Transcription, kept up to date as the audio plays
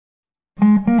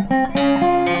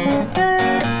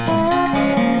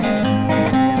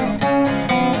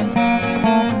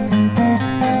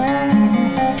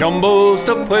Jumbo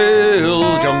stuffed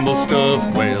quail, jumbo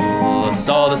stuffed quail. I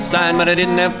saw the sign, but I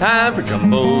didn't have time for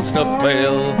jumbo stuffed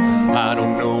quail. I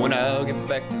don't know when I'll get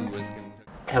back to Wisconsin.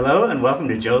 Hello and welcome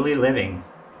to Jolie Living.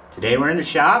 Today we're in the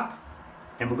shop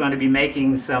and we're going to be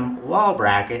making some wall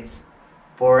brackets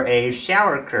for a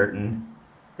shower curtain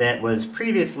that was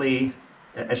previously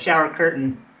a shower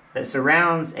curtain that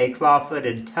surrounds a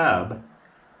claw-footed tub.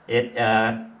 It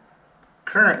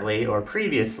currently or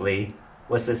previously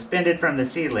was suspended from the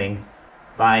ceiling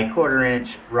by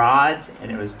 1/4-inch rods,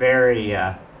 and it was very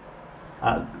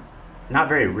not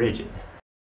very rigid.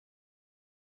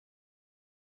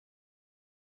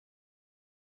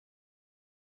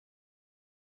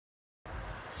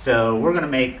 So we're going to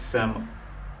make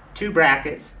two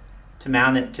brackets to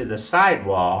mount it to the side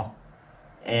wall,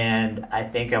 and I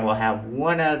think I will have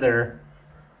one other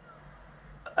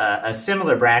a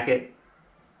similar bracket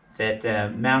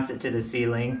that mounts it to the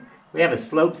ceiling. We have a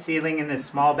sloped ceiling in this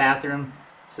small bathroom,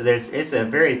 so it's a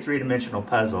very three-dimensional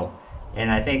puzzle, and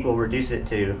I think we'll reduce it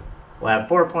to, we'll have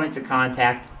 4 points of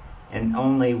contact and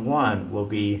only one will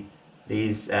be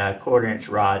these 1/4-inch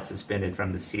rods suspended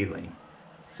from the ceiling.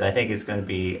 So I think it's going to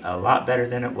be a lot better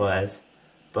than it was,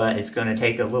 but it's going to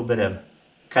take a little bit of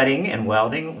cutting and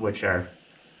welding, which are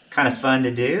kind of fun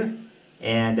to do,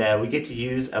 and we get to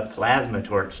use a plasma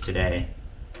torch today.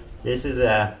 This is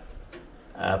a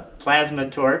plasma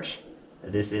torch.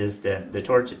 This is the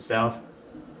torch itself.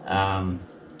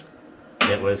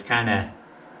 It was kind of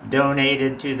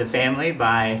donated to the family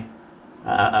by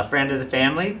a friend of the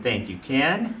family. Thank you,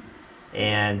 Ken.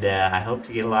 And I hope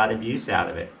to get a lot of use out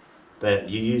of it. But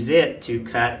you use it to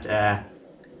cut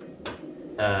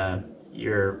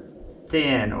your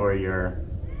thin or your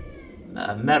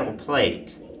metal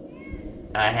plate.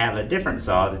 I have a different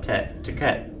saw to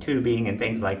cut tubing and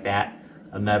things like that,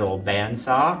 a metal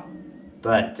bandsaw,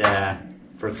 but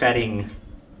for cutting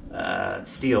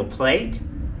steel plate,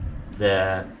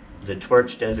 the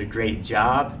torch does a great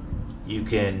job. You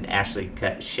can actually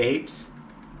cut shapes,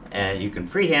 and you can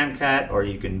freehand cut, or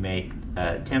you can make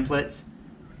templates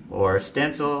or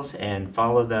stencils and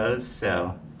follow those.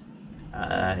 So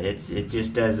it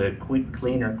just does a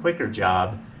cleaner, quicker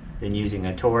job than using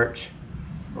a torch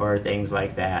or things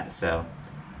like that. So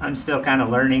I'm still kind of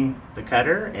learning the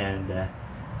cutter, and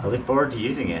I look forward to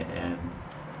using it and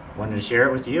wanted to share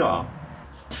it with you all.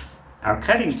 Our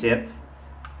cutting tip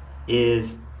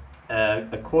is a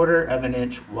 1/4 of an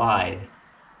inch wide.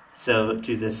 So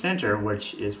to the center,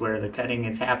 which is where the cutting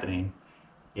is happening,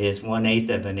 is 1/8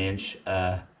 of an inch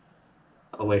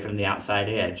away from the outside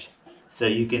edge. So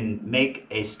you can make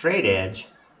a straight edge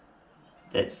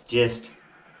that's just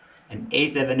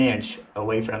 1/8 of an inch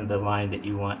away from the line that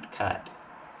you want cut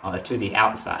to the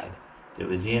outside. If it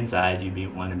was the inside,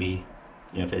 you'd want to be,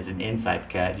 if it's an inside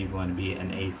cut, you'd want to be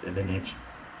 1/8 of an inch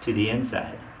to the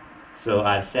inside. So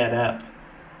I've set up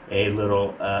a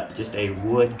little, just a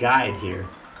wood guide here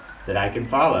that I can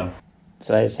follow.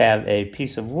 So I just have a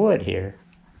piece of wood here,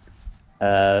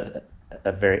 a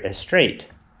straight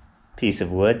piece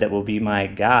of wood that will be my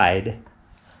guide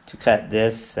to cut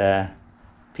this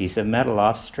piece of metal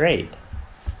off straight.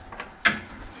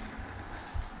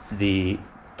 The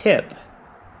tip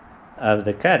of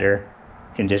the cutter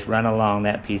can just run along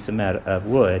that piece of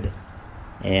wood,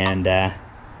 and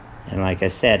like I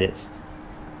said, it's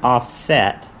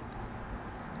offset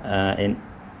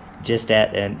just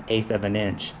at 1/8 of an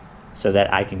inch, so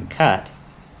that I can cut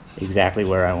exactly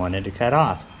where I wanted to cut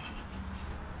off.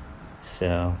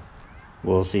 So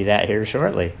we'll see that here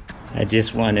shortly. I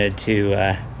just wanted to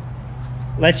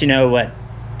let you know what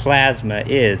plasma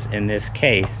is in this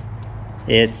case.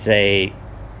 It's a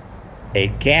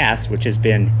gas which has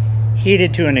been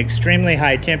heated to an extremely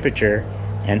high temperature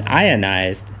and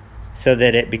ionized so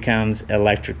that it becomes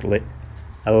electrically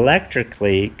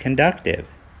conductive.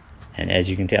 And as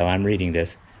you can tell, I'm reading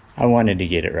this. I wanted to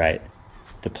get it right.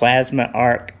 The plasma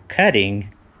arc cutting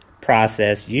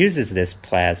process uses this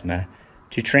plasma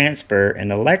to transfer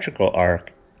an electrical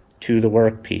arc to the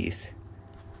workpiece.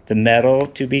 The metal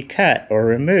to be cut or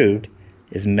removed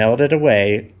is melted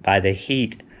away by the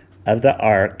heat of the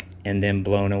arc and then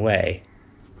blown away.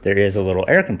 There is a little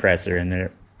air compressor in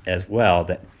there as well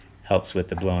that helps with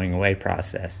the blowing away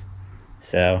process.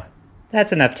 So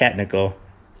that's enough technical.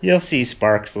 You'll see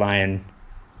sparks flying.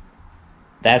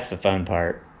 That's the fun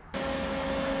part.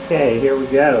 Okay, here we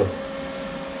go.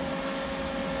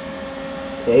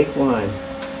 Take one.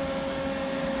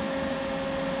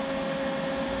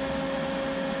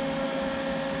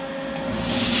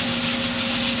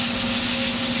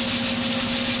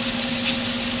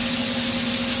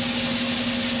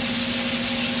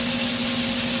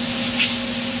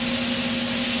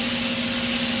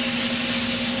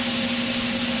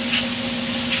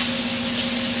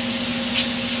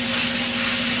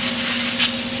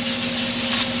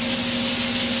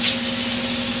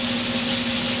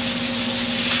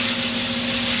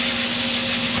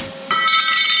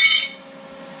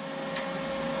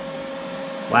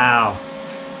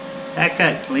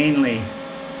 cleanly,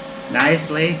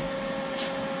 nicely.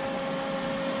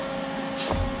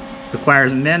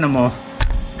 Requires minimal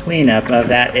cleanup of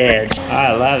that edge.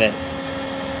 I love it.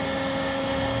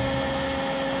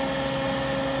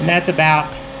 And that's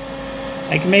about,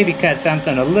 I can maybe cut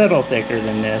something a little thicker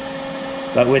than this,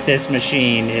 but with this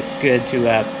machine, it's good to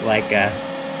up like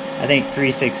I think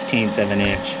 3/16 of an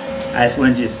inch. I just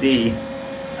wanted you to see,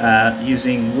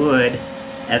 using wood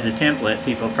as a template,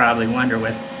 people probably wonder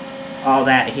with all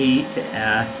that heat,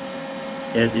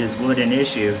 is wood an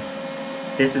issue?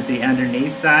 This is the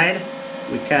underneath side.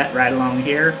 We cut right along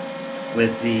here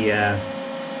with the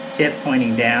tip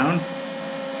pointing down,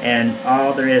 and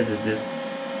all there is this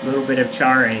little bit of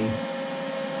charring.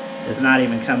 It's not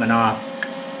even coming off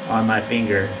on my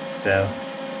finger. So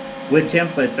wood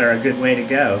templates are a good way to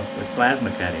go with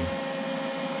plasma cutting.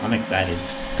 I'm excited.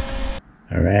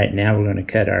 All right, now we're going to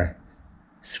cut our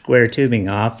square tubing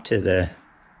off to the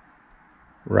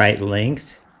right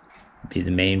length. Be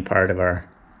the main part of our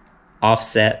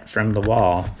offset from the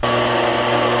wall.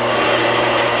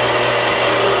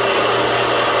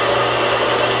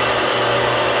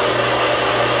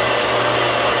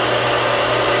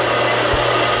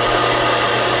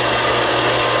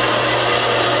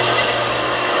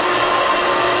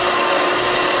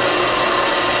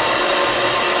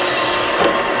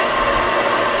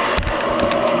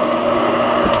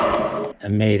 I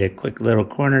made a quick little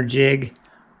corner jig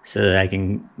so that I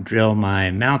can drill my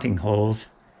mounting holes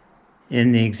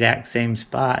in the exact same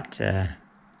spot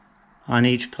on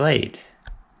each plate.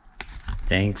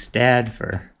 Thanks, Dad,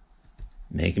 for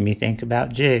making me think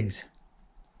about jigs.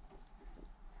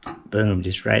 Boom,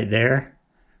 just right there.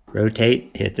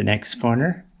 Rotate, hit the next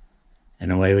corner,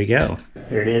 and away we go.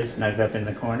 Here it is, snugged up in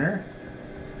the corner.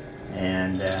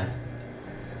 And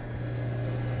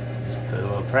just put a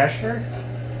little pressure.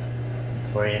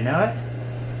 Before you know it,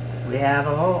 we have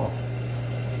a hole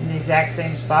in the exact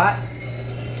same spot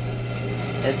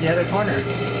as the other corner.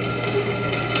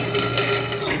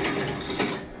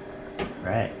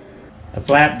 Right. A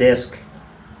flap disc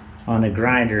on a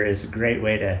grinder is a great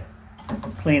way to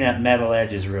clean up metal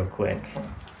edges real quick.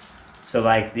 So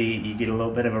like you get a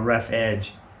little bit of a rough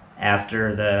edge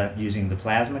after using the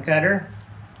plasma cutter.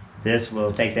 This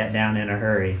will take that down in a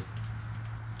hurry.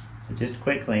 So just a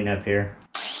quick cleanup here.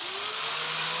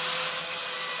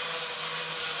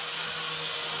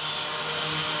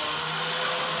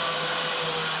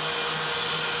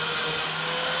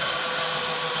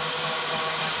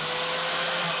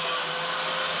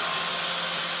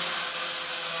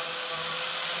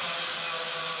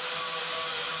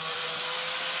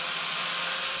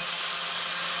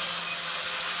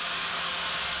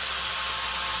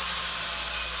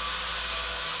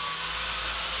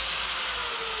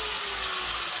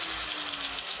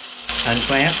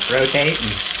 Unclamp, rotate,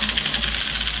 and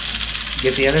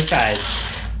get the other side.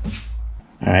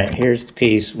 Alright, here's the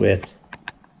piece with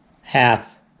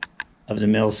half of the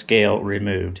mill scale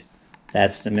removed.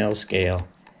 That's the mill scale.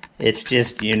 It's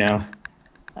just, you know,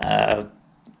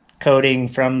 coating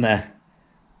from the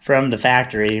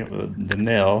factory, the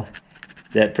mill,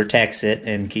 that protects it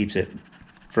and keeps it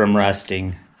from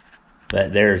rusting.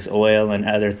 But there's oil and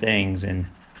other things, and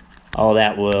all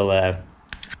that will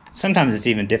sometimes it's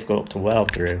even difficult to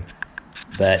weld through,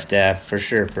 but for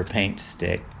sure for paint to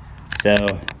stick. So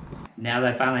now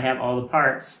that I finally have all the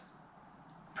parts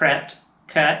prepped,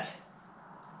 cut,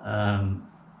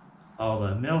 all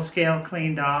the mill scale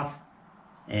cleaned off,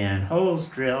 and holes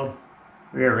drilled,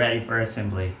 we are ready for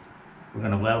assembly. We're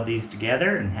going to weld these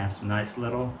together and have some nice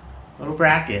little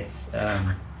brackets.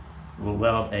 We'll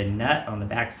weld a nut on the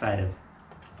back side of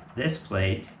this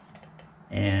plate,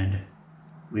 and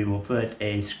we will put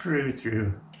a screw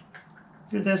through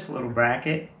this little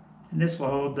bracket, and this will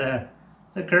hold the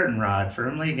curtain rod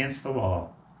firmly against the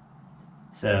wall.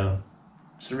 So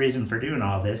the reason for doing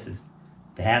all this is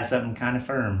to have something kind of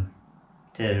firm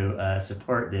to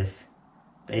support this,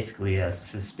 basically a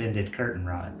suspended curtain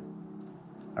rod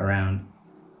around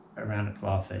a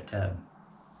clawfoot tub.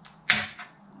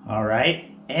 All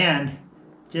right, and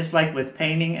just like with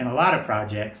painting and a lot of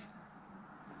projects,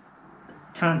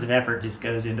 tons of effort just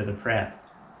goes into the prep.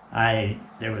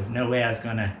 There was no way I was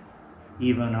gonna,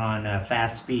 even on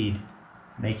fast speed,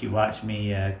 make you watch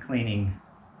me cleaning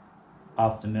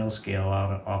off the mill scale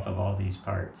off of all these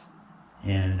parts.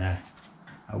 And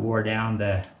I wore down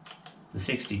the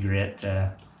 60 grit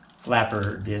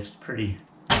flapper disc pretty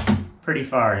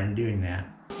far in doing that.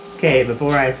 Okay,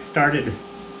 before I started,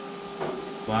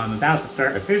 well, I'm about to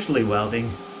start officially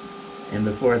welding, and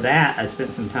before that I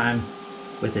spent some time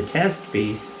with a test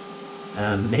piece.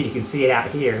 You can see it out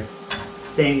here.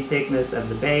 Same thickness of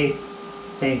the base,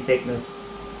 same thickness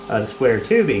square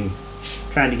tubing,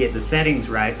 trying to get the settings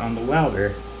right on the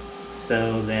welder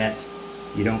so that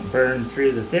you don't burn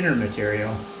through the thinner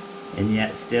material and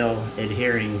yet still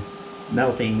adhering,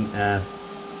 melting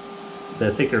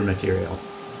the thicker material.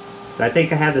 So I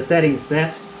think I have the settings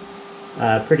set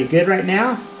pretty good right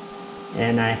now,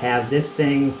 and I have this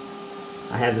thing,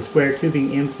 I have the square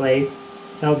tubing in place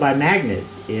held by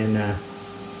magnets in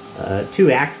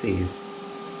 2 axes,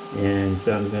 and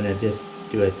so I'm going to just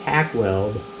do a tack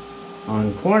weld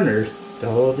on corners to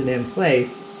hold it in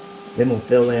place, then we'll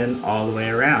fill in all the way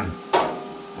around.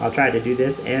 I'll try to do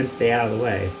this and stay out of the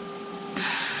way.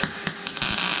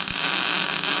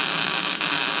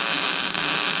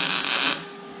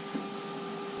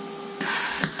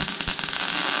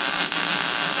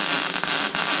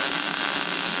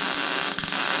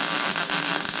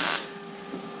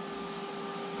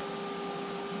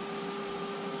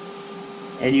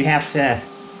 And you have to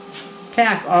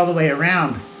tack all the way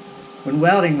around. When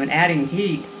welding, when adding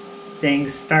heat,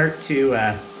 things start to,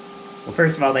 well,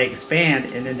 first of all, they expand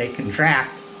and then they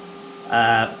contract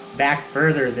back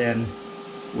further than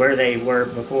where they were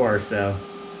before, so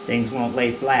things won't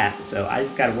lay flat. So I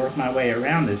just got to work my way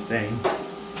around this thing,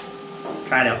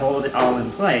 try to hold it all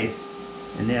in place,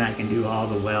 and then I can do all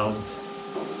the welds,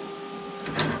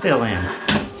 fill in.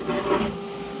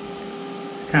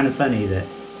 It's kind of funny that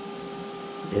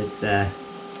it's a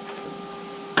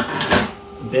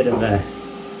bit of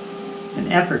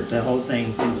an effort to hold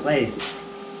things in place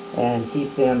and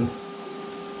keep them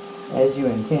as you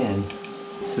intend.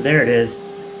 So there it is,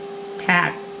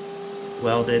 tack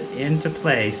welded into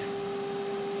place,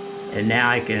 and now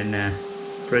I can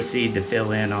proceed to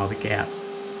fill in all the gaps.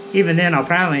 Even then, I'll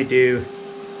probably do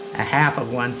a half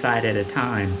of one side at a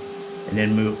time, and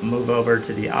then move over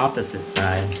to the opposite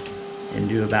side and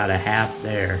do about a half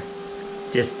there.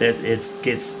 Just that it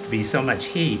gets to be so much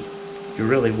heat, you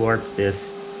really warp this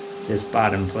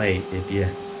bottom plate if you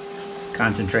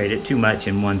concentrate it too much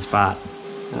in one spot.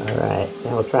 Alright,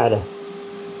 now we'll try to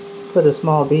put a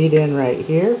small bead in right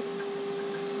here.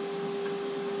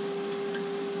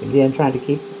 Again, trying to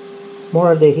keep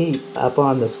more of the heat up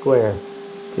on the square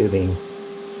tubing.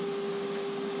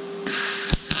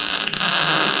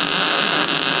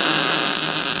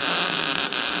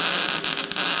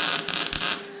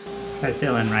 Try to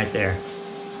fill in right there.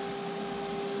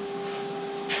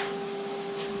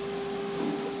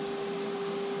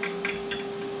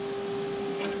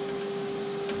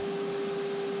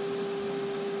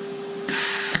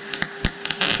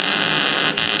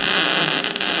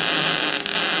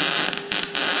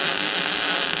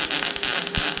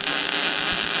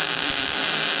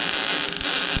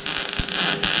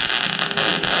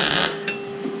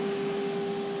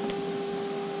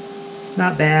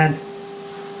 Not bad.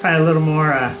 Probably a little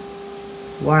more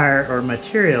wire or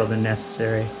material than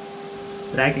necessary,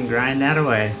 but I can grind that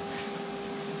away.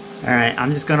 Alright,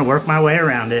 I'm just going to work my way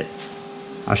around it.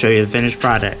 I'll show you the finished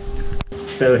product.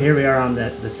 So here we are on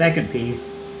the second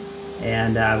piece,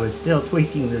 and I was still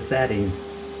tweaking the settings.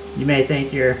 You may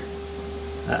think you're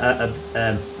a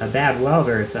bad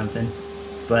welder or something,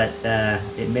 but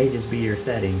it may just be your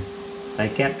settings. So I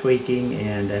kept tweaking,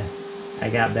 and I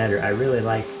got better. I really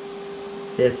like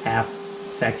this half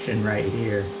section right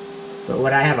here, but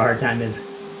what I have a hard time is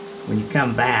when you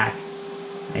come back,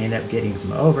 I end up getting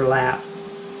some overlap,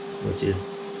 which is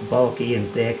bulky and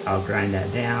thick. I'll grind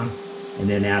that down, and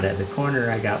then out at the corner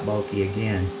I got bulky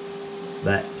again.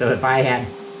 But so if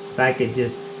I could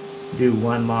just do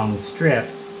one long strip,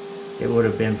 it would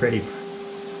have been pretty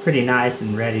nice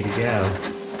and ready to go.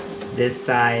 This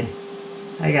side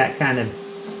I got kind of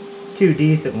 2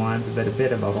 decent ones, but a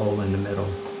bit of a hole in the middle.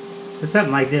 So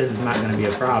something like this is not going to be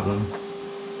a problem.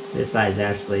 This side's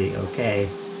actually okay.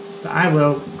 But I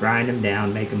will grind them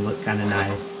down, make them look kind of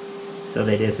nice so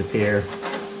they disappear.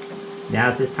 Now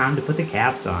it's just time to put the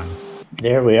caps on.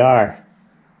 There we are.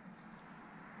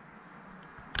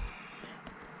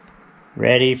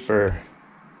 Ready for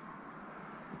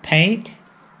paint.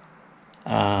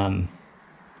 I'm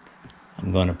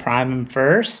going to prime them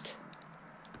first.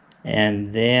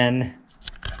 And then,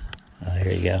 oh,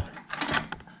 here you go.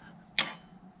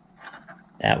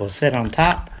 That will sit on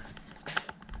top,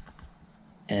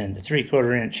 and the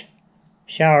 3/4 inch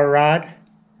shower rod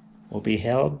will be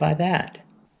held by that.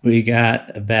 We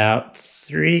got about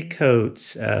 3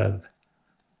 coats of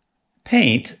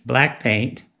paint, black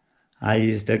paint. I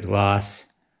used a gloss,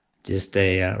 just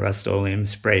a Rust-Oleum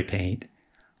spray paint,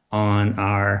 on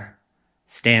our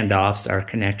standoffs, our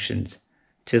connections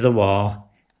to the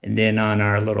wall, and then on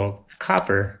our little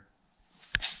copper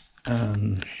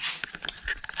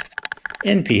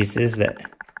end pieces that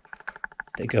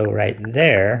go right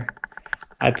there.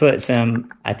 I put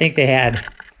some, I think they had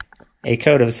a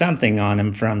coat of something on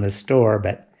them from the store,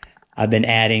 but I've been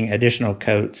adding additional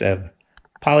coats of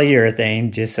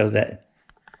polyurethane just so that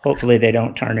hopefully they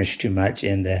don't tarnish too much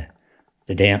in the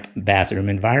damp bathroom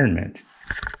environment.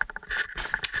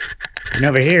 And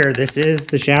over here, this is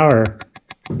the shower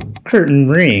curtain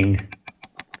ring.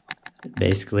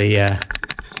 Basically a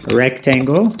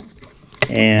rectangle,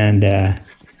 and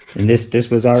this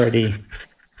was already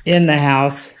in the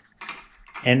house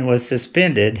and was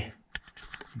suspended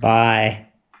by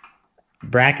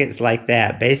brackets like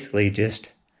that, basically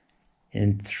just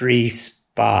in 3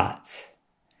 spots.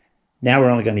 Now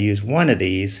we're only going to use one of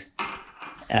these,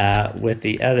 with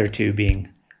the other 2 being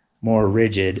more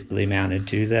rigidly mounted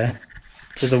to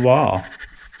the wall.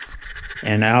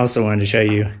 And I also wanted to show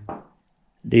you,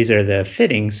 these are the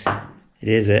fittings. It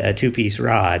is a 2-piece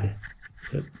rod,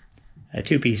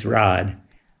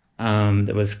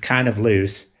 that was kind of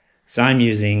loose. So I'm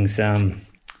using some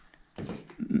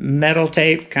metal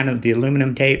tape, kind of the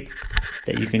aluminum tape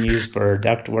that you can use for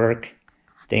duct work,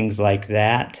 things like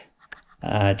that,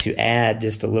 to add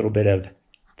just a little bit of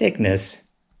thickness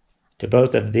to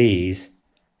both of these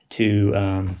to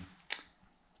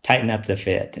tighten up the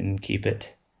fit and keep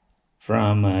it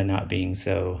from not being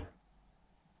so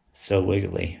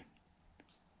wiggly.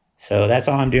 So that's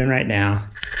all I'm doing right now,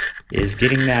 is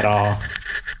getting that all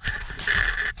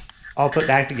put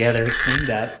back together, cleaned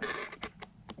up,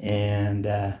 and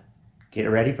get it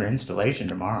ready for installation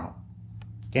tomorrow.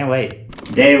 Can't wait.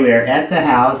 Today we are at the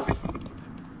house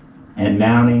and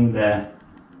mounting the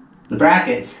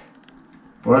brackets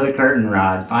for the curtain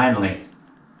rod. Finally,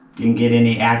 didn't get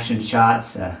any action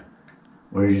shots.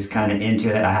 We're just kind of into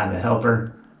it. I have a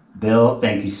helper, Bill.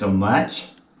 Thank you so much.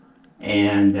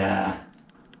 And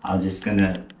I'm just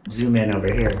gonna zoom in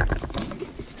over here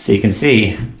so you can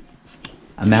see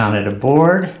I mounted a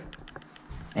board,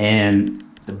 and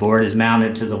the board is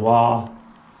mounted to the wall,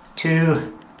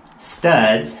 2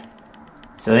 studs,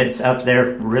 so it's up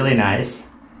there really nice.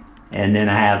 And then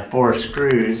I have 4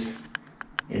 screws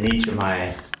in each of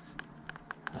my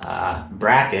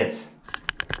brackets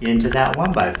into that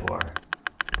 1x4.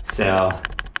 So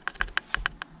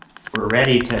we're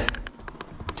ready to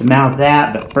mount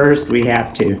that, but first we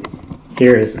have to,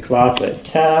 here is the Clawfoot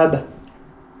tub.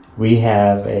 We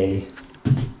have a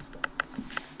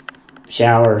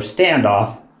shower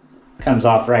standoff, comes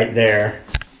off right there.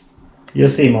 You'll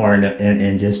see more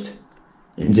in just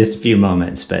a few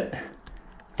moments, but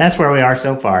that's where we are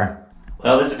so far.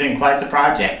 Well, this has been quite the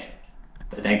project.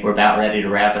 I think we're about ready to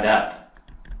wrap it up.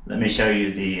 Let me show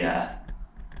you the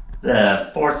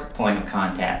 4th point of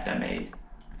contact I made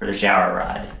for the shower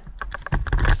rod.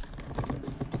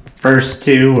 First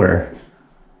 2 were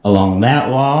along that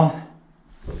wall.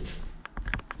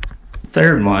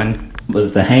 3rd one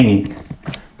was the hanging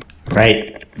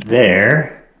right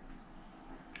there,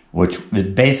 which was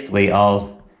basically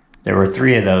all, there were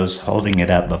 3 of those holding it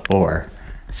up before.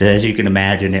 So as you can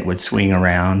imagine, it would swing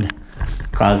around,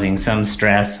 causing some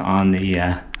stress on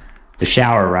the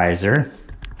shower riser.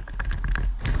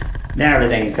 Now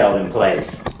everything's held in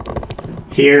place.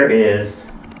 Here is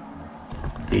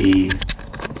the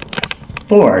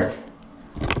 4th,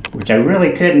 which I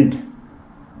really couldn't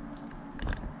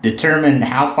determine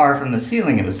how far from the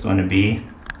ceiling it was going to be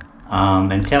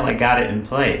until I got it in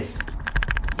place.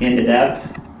 Ended up,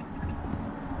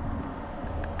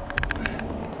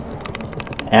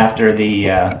 after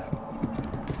the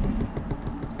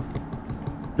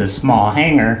small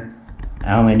hanger,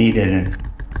 I only needed an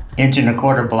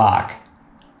 1.25 inch block.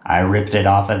 I ripped it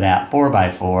off of that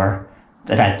 4x4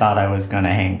 that I thought I was going to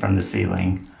hang from the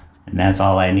ceiling, and that's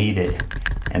all I needed.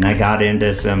 And I got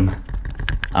into some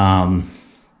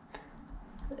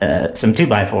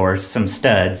 2x4s, some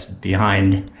studs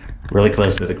behind, really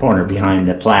close to the corner behind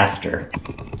the plaster,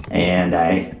 and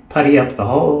I putty up the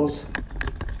holes.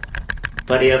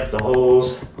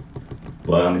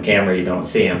 Well, on the camera you don't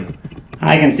see them.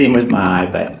 I can see them with my eye,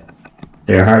 but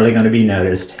they're hardly going to be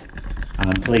noticed.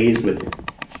 I'm pleased with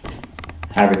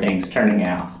how everything's turning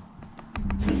out.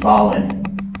 It's a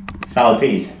solid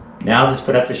piece. Now I'll just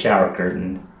put up the shower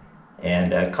curtain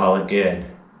and call it good.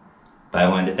 But I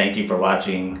wanted to thank you for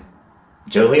watching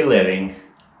Jolie Living,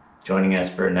 joining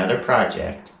us for another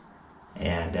project.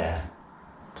 And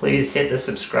please hit the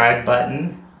subscribe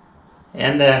button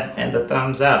and the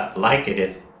thumbs up. Like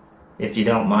it if you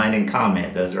don't mind, and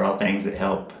comment. Those are all things that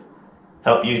help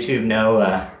YouTube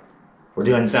know we're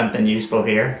doing something useful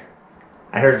here.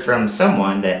 I heard from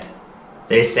someone that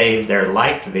they save their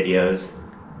liked videos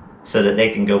so that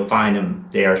they can go find them.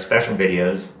 They are special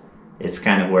videos. It's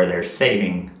kind of where they're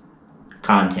saving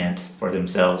content for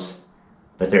themselves.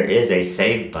 but there is a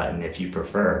save button if you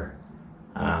prefer.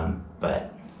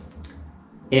 But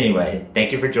anyway,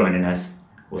 thank you for joining us.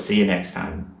 We'll see you next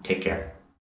time. Take care.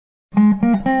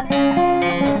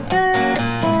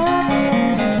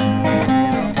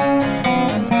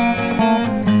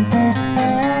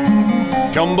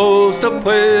 Jumbo stuffed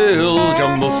quail,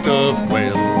 jumbo stuffed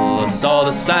quail. I saw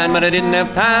the sign, but I didn't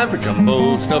have time for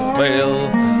jumbo stuffed quail.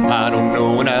 I don't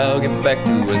know when I'll get back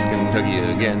to West Kentucky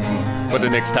again, but the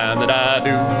next time that I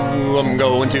do, I'm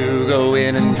going to go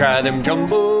in and try them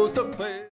jumbo stuffed quail.